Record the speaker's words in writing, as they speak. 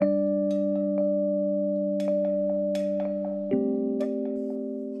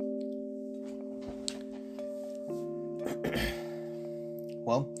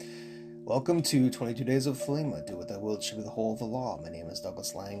Well, welcome to 22 Days of Thelema. Do what thou wilt should be the whole of the law. My name is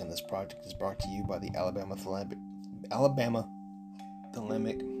Douglas Lang, and this project is brought to you by the Alabama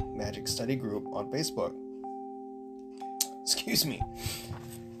Thelemic Magic Study Group on Facebook. Excuse me.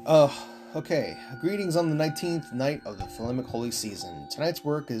 Okay. Greetings on the 19th night of the Thelemic Holy Season. Tonight's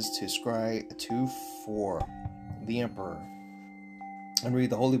work is to scry Atu IV The Emperor and read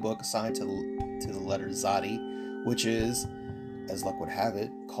the holy book assigned to the letter Xaddi, which is, as luck would have it,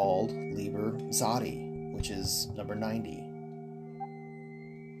 called Liber Xaddi, which is number 90.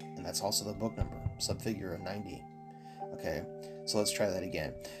 And that's also the book number, subfigure of 90. Okay, so let's try that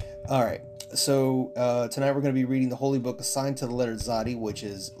again. Alright, so tonight we're going to be reading the holy book assigned to the letter Xaddi, which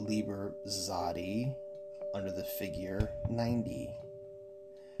is Liber Xaddi, under the figure 90.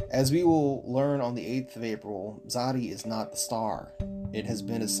 As we will learn on the 8th of April, Xaddi is not the star. It has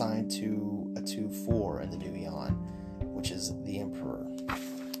been assigned to Atu IV in the New Eon, which is the Emperor.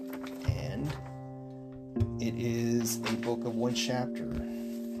 And it is a book of one chapter.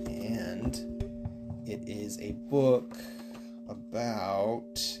 And it is a book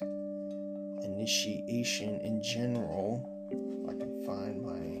about initiation in general. If I can find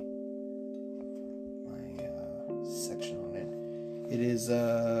my section on it. It is,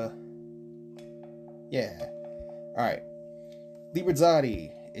 Alright. Liber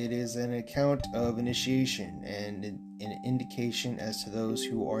Xaddi. It is an account of initiation and an indication as to those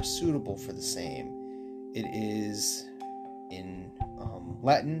who are suitable for the same. It is in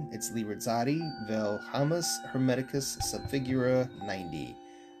Latin. It's Liber Xaddi vel Hamus Hermeticus Subfigura 90,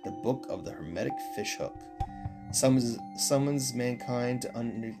 the book of the Hermetic fishhook. This book summons mankind to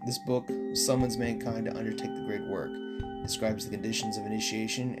undertake the great work. It describes the conditions of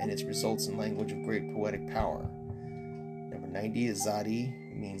initiation and its results in language of great poetic power. Number 90 is Xaddi,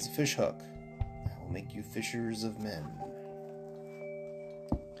 means fishhook. I will make you fishers of men.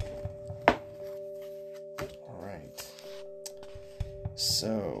 Alright.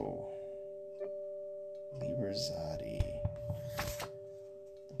 So, Liber Xaddi,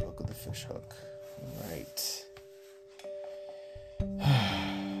 the book of the fishhook. Right.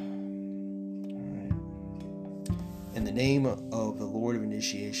 In the name of the Lord of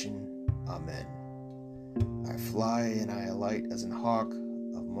Initiation, Amen. I fly and I alight as an hawk,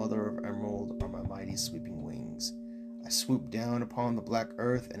 of mother of emerald are my mighty sweeping wings. I swoop down upon the black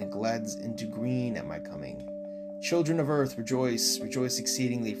earth, and it glads into green at my coming. Children of earth, rejoice, rejoice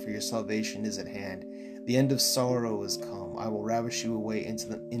exceedingly, for your salvation is at hand. The end of sorrow is come. I will ravish you away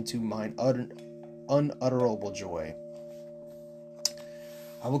into mine unutterable joy.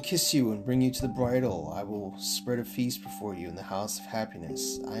 I will kiss you and bring you to the bridal. I will spread a feast before you in the house of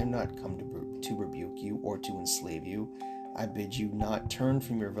happiness. I am not come to rebuke you or to enslave you. I bid you not turn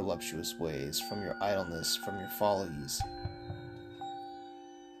from your voluptuous ways, from your idleness, from your follies.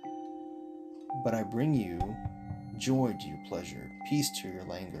 But I bring you joy to your pleasure, peace to your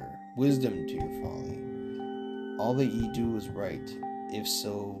languor, wisdom to your folly. All that ye do is right, if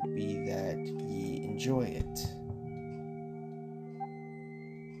so be that ye enjoy it.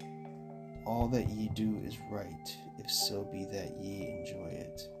 All that ye do is right, if so be that ye enjoy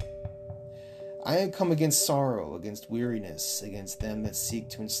it. I am come against sorrow, against weariness, against them that seek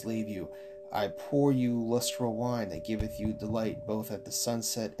to enslave you. I pour you lustral wine that giveth you delight, both at the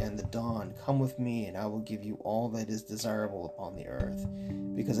sunset and the dawn. Come with me, and I will give you all that is desirable upon the earth,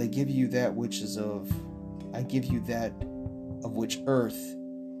 because I give you that which of which earth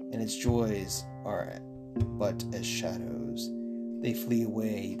and its joys are but as shadows. They flee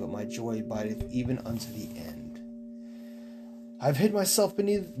away, but my joy abideth even unto the end. I've hid myself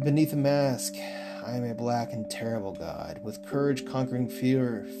beneath a mask. I am a black and terrible God. With courage conquering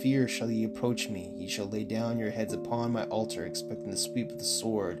fear shall ye approach me. Ye shall lay down your heads upon my altar, expecting the sweep of the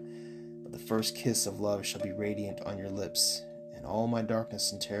sword. But the first kiss of love shall be radiant on your lips, and all my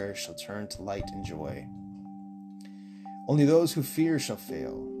darkness and terror shall turn to light and joy. Only those who fear shall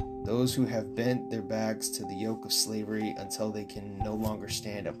fail. Those who have bent their backs to the yoke of slavery until they can no longer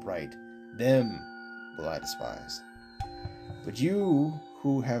stand upright, them will I despise. But you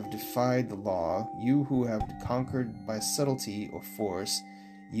who have defied the law, you who have conquered by subtlety or force,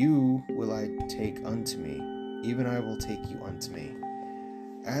 you will I take unto me, even I will take you unto me.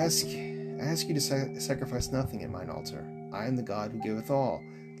 I ask you to sacrifice nothing at mine altar. I am the God who giveth all.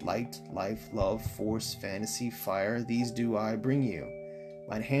 Light, life, love, force, fantasy, fire, these do I bring you.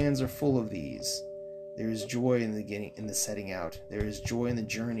 Mine hands are full of these. There is joy in the setting out. There is joy in the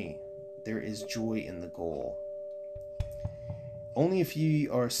journey. There is joy in the goal. Only if ye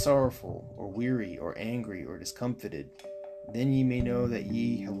are sorrowful, or weary, or angry, or discomfited, then ye may know that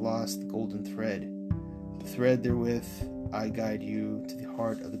ye have lost the golden thread. The thread therewith I guide you to the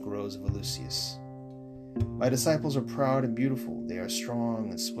heart of the groves of Eleusis. My disciples are proud and beautiful. They are strong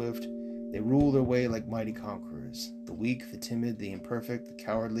and swift. They rule their way like mighty conquerors. The weak, the timid, the imperfect, the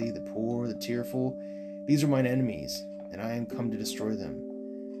cowardly, the poor, the tearful, these are mine enemies, and I am come to destroy them.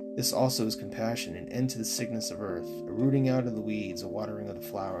 This also is compassion, an end to the sickness of earth, a rooting out of the weeds, a watering of the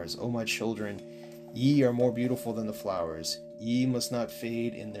flowers. O my children, ye are more beautiful than the flowers. Ye must not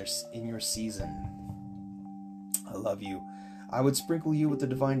fade in your season. I love you. I would sprinkle you with the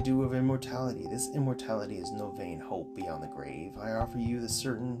divine dew of immortality. This immortality is no vain hope beyond the grave. I offer you the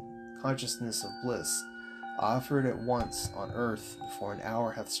certain consciousness of bliss. I offer it at once on earth. Before an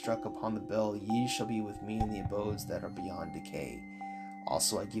hour hath struck upon the bell, ye shall be with me in the abodes that are beyond decay.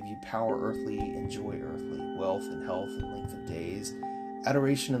 Also I give you power earthly and joy earthly, wealth and health and length of days.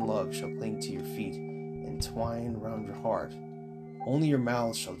 Adoration and love shall cling to your feet and twine round your heart. Only your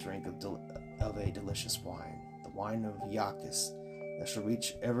mouths shall drink of a delicious wine, the wine of Iacchus, that shall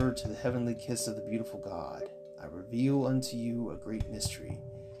reach ever to the heavenly kiss of the beautiful God. I reveal unto you a great mystery.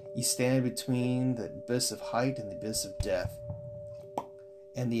 Ye stand between the abyss of height and the abyss of depth,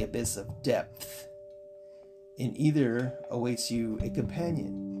 and the abyss of depth. In either awaits you a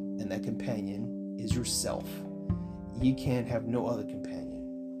companion, and that companion is yourself. Ye can have no other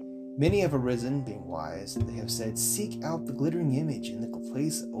companion. Many have arisen, being wise. They have said, seek out the glittering image in the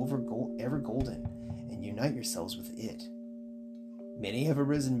place ever golden, and unite yourselves with it. Many have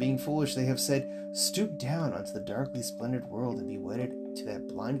arisen, being foolish. They have said, stoop down unto the darkly splendid world, and be wedded to that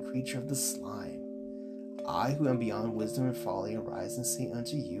blind creature of the slime. I, who am beyond wisdom and folly, arise and say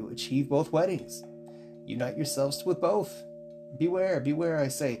unto you, achieve both weddings. Unite yourselves with both. Beware, I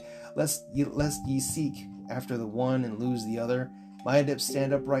say, lest ye seek after the one and lose the other. My adepts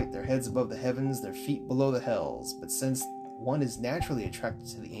stand upright, their heads above the heavens, their feet below the hells. But since one is naturally attracted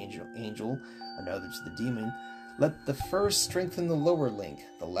to the angel, another to the demon, let the first strengthen the lower link,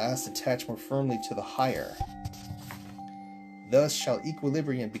 the last attach more firmly to the higher. Thus shall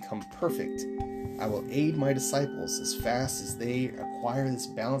equilibrium become perfect. I will aid my disciples as fast as they acquire this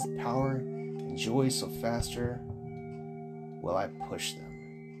balanced power and joy, so faster will I push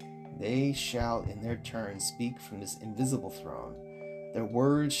them. They shall in their turn speak from this invisible throne. Their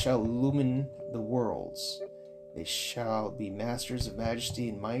words shall illumine the worlds. They shall be masters of majesty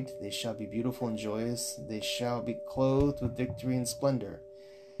and might. They shall be beautiful and joyous. They shall be clothed with victory and splendor.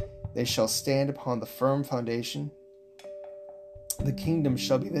 They shall stand upon the firm foundation. The kingdom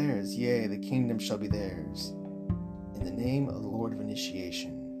shall be theirs. Yea, the kingdom shall be theirs. In the name of the Lord of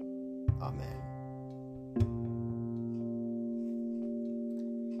initiation. Amen.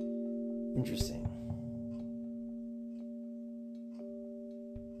 Interesting.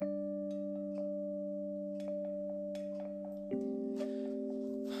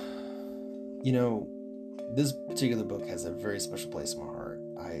 You know, this particular book has a very special place in my heart.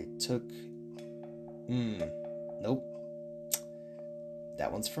 I took... Nope.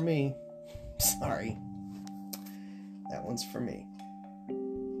 That one's for me. Sorry. That one's for me.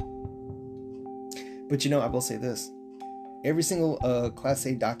 But I will say this. Every single Class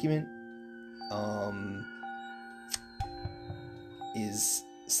A document is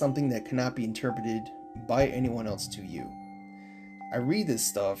something that cannot be interpreted by anyone else to you. I read this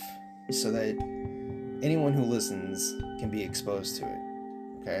stuff so that anyone who listens can be exposed to it,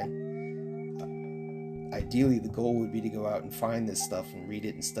 okay? Ideally, the goal would be to go out and find this stuff and read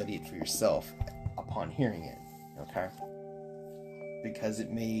it and study it for yourself upon hearing it, okay? Because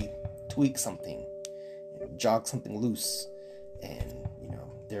it may tweak something, jog something loose, and,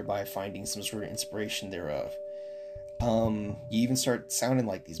 thereby finding some sort of inspiration thereof. You even start sounding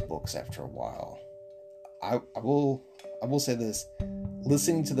like these books after a while. I will say this.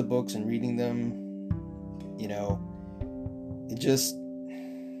 Listening to the books and reading them, it just,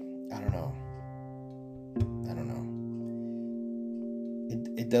 I don't know.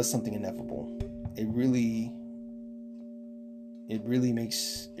 It does something ineffable. It really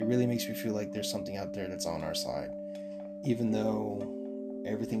makes me feel like there's something out there that's on our side, even though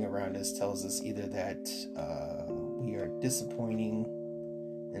everything around us tells us either that we are disappointing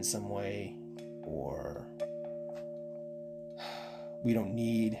in some way, or we don't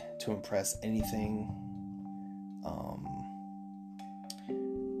need to impress anything.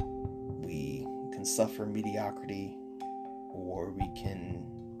 We can suffer mediocrity, or we can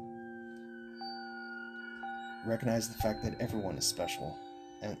recognize the fact that everyone is special,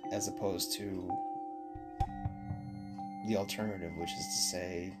 as opposed to the alternative, which is to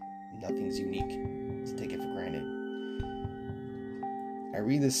say nothing's unique, to take it for granted. I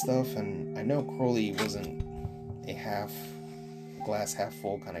read this stuff, and I know Crowley wasn't a glass half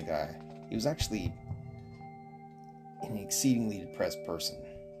full kind of guy. He was actually an exceedingly depressed person.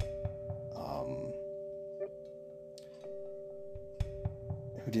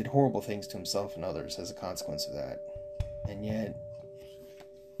 Who did horrible things to himself and others as a consequence of that. And yet,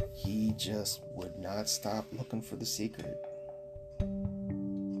 he just would not stop looking for the secret.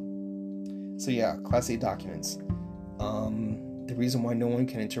 So yeah, Class A documents. The reason why no one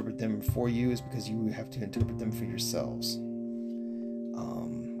can interpret them for you is because you have to interpret them for yourselves.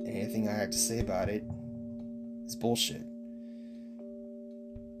 Anything I have to say about it is bullshit.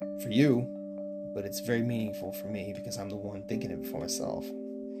 For you, but it's very meaningful for me because I'm the one thinking it for myself.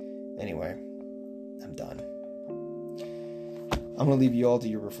 Anyway, I'm done. I'm going to leave you all to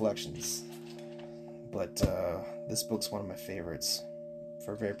your reflections. But this book's one of my favorites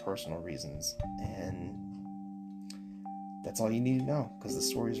for very personal reasons. And that's all you need to know, because the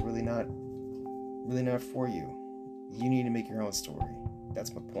story is really not for you. You need to make your own story.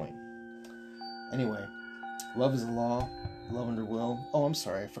 That's my point. Anyway, love is a law, love under will. Oh, I'm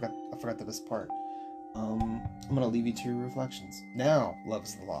sorry, I forgot the best part. I'm going to leave you to your reflections. Now, love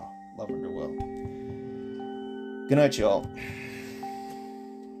is the law, love under will. Good night, y'all.